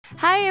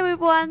Hi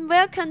everyone,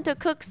 welcome to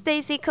Cook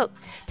Stacy Cook.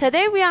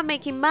 Today we are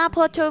making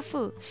Mapo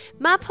Tofu.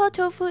 Mapo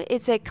Tofu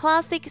is a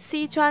classic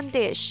Sichuan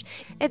dish.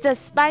 It's a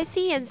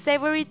spicy and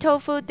savory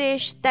tofu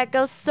dish that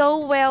goes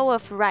so well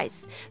with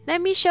rice.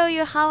 Let me show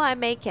you how I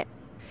make it.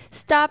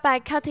 Start by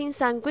cutting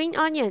some green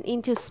onion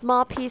into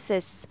small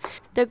pieces.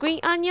 The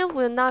green onion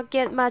will not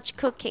get much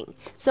cooking,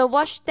 so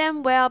wash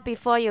them well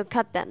before you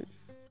cut them.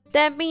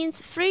 That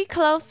means 3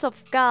 cloves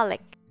of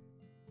garlic.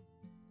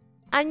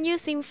 I'm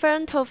using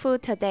fern tofu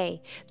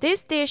today.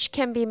 This dish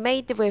can be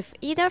made with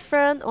either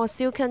fern or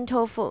silken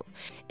tofu.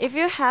 If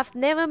you have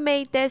never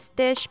made this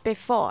dish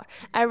before,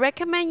 I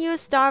recommend you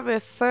start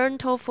with fern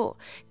tofu.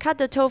 Cut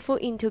the tofu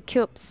into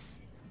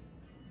cubes.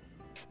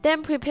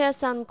 Then prepare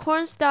some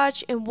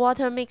cornstarch and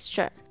water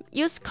mixture.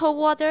 Use cold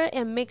water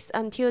and mix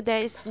until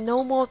there is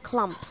no more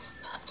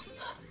clumps.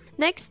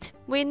 Next,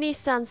 we need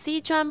some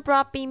Sichuan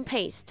broad bean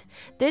paste.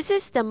 This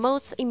is the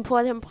most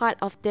important part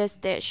of this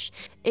dish.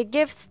 It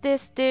gives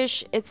this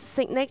dish its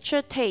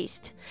signature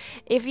taste.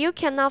 If you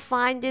cannot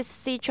find this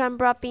Sichuan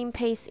broad bean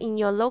paste in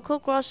your local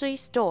grocery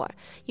store,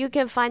 you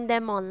can find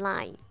them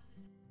online.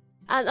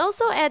 I'm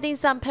also adding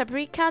some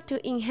paprika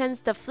to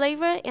enhance the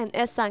flavor and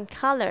add some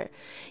color.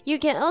 You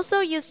can also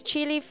use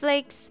chilli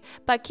flakes,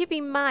 but keep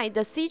in mind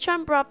the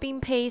Sichuan broad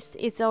bean paste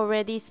is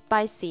already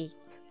spicy.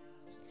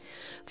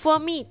 For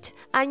meat,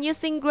 I'm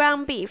using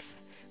ground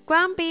beef.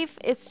 Ground beef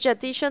is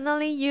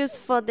traditionally used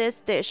for this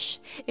dish.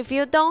 If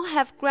you don't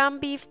have ground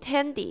beef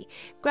handy,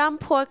 ground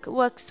pork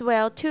works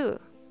well too.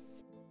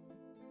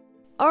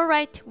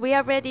 Alright, we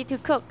are ready to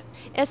cook.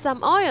 Add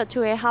some oil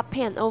to a hot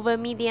pan over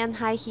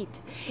medium-high heat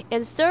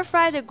and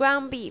stir-fry the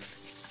ground beef.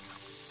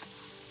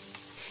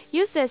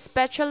 Use a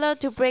spatula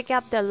to break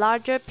up the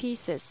larger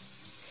pieces.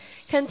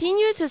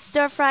 Continue to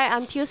stir-fry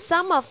until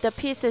some of the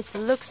pieces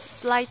look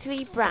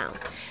slightly brown.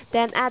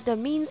 Then add the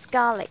minced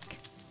garlic.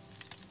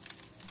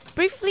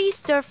 Briefly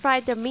stir-fry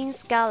the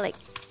minced garlic.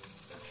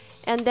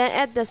 And then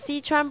add the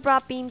Sichuan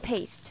broad bean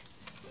paste.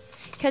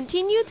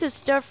 Continue to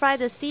stir-fry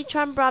the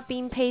Sichuan broad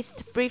bean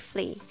paste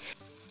briefly.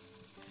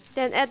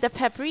 Then add the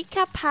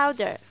paprika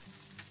powder.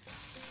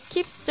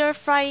 Keep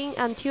stir-frying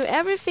until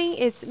everything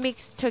is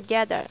mixed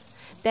together.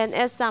 Then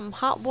add some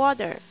hot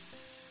water.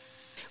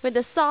 When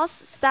the sauce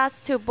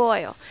starts to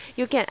boil,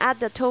 you can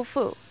add the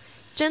tofu.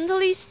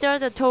 Gently stir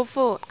the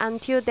tofu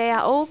until they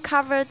are all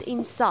covered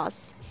in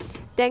sauce.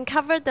 Then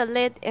cover the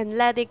lid and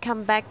let it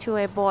come back to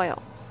a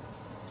boil.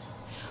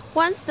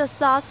 Once the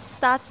sauce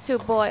starts to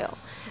boil,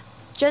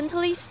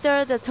 gently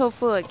stir the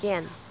tofu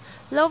again.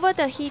 Lower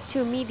the heat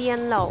to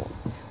medium-low.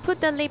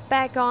 Put the lid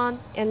back on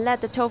and let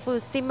the tofu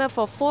simmer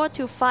for 4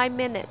 to 5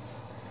 minutes.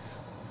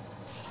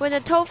 When the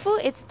tofu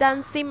is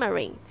done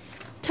simmering,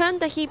 turn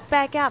the heat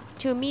back up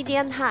to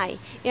medium-high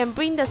and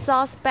bring the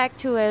sauce back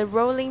to a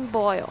rolling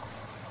boil.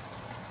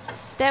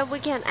 Then we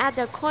can add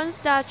the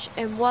cornstarch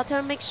and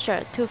water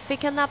mixture to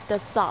thicken up the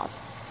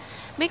sauce.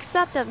 Mix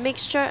up the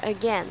mixture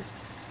again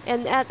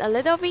and add a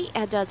little bit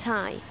at a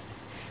time.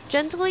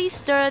 Gently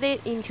stir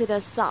it into the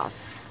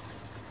sauce.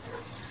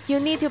 You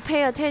need to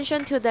pay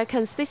attention to the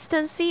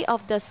consistency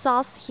of the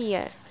sauce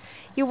here.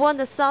 You want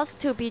the sauce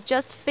to be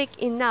just thick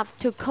enough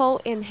to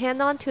coat and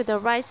hang on to the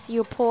rice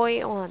you pour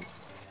it on.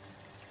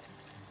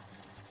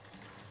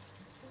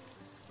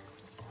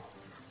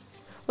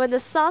 When the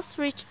sauce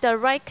reaches the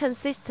right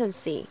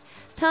consistency,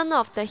 turn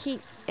off the heat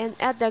and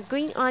add the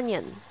green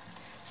onion.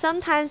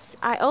 Sometimes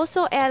I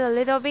also add a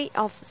little bit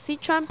of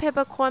Sichuan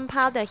peppercorn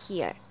powder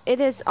here.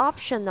 It is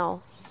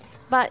optional,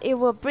 but it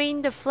will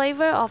bring the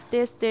flavor of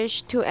this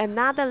dish to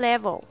another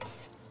level.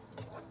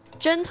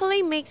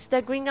 Gently mix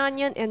the green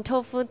onion and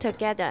tofu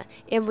together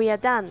and we are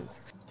done.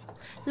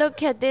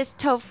 Look at this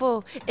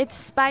tofu. It's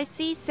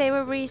spicy,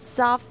 savory,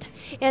 soft,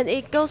 and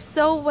it goes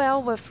so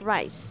well with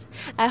rice.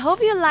 I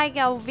hope you like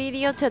our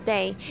video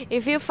today.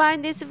 If you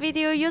find this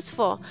video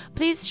useful,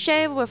 please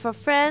share it with your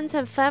friends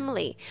and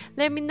family.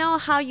 Let me know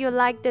how you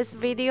like this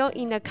video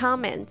in the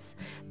comments.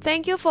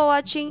 Thank you for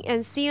watching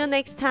and see you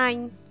next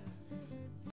time.